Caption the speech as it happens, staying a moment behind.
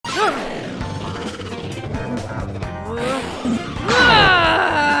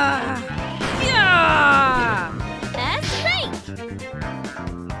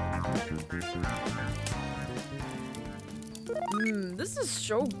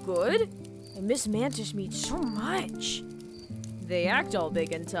so good. I miss mantis meat so much. They act all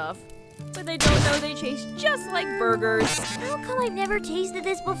big and tough, but they don't know they taste just like burgers. How come I've never tasted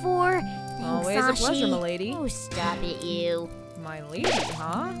this before? Thanks, Always a pleasure, Sashi. milady. Oh, stop it, you. My lady,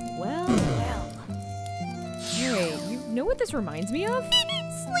 huh? Well. Hey, you know what this reminds me of?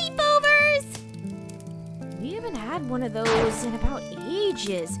 Sleepovers! We haven't had one of those in about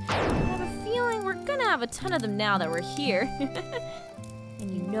ages. I have a feeling we're gonna have a ton of them now that we're here. And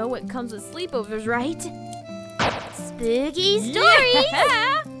you know what comes with sleepovers, right? Spooky stories!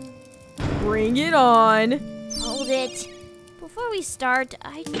 Yeah! Bring it on! Hold it. Before we start,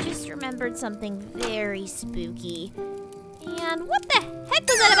 I just remembered something very spooky. And what the heck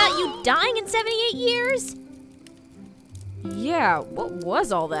was that about you dying in 78 years? Yeah, what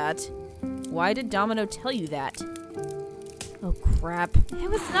was all that? Why did Domino tell you that? Oh crap.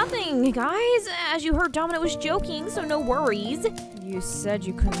 It was nothing, guys. As you heard, Domino was joking, so no worries. You said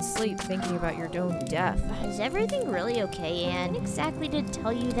you couldn't sleep thinking about your own death. Is everything really okay, Anne? Exactly did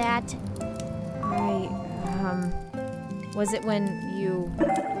tell you that? Was it when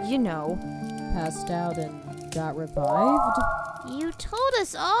you know, passed out and got revived? You told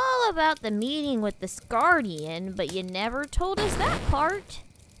us all about the meeting with the Guardian, but you never told us that part.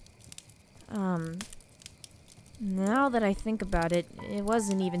 Now that I think about it, it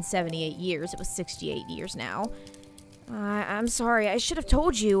wasn't even 78 years, it was 68 years now. I'm sorry, I should have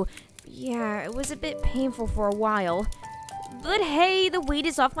told you. Yeah, it was a bit painful for a while. But hey, the weight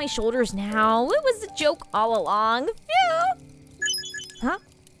is off my shoulders now. It was a joke all along. Phew. Huh?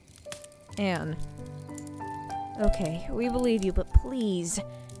 Anne. Okay, we believe you, but please,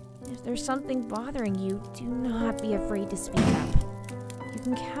 if there's something bothering you, do not be afraid to speak up. You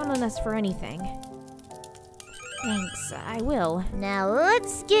can count on us for anything. Thanks, I will. Now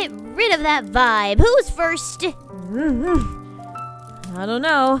let's get rid of that vibe. Who's first? I don't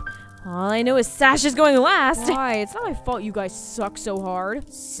know. All I know is Sash is going last. Why? It's not my fault you guys suck so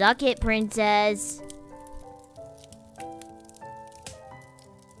hard. Suck it, princess.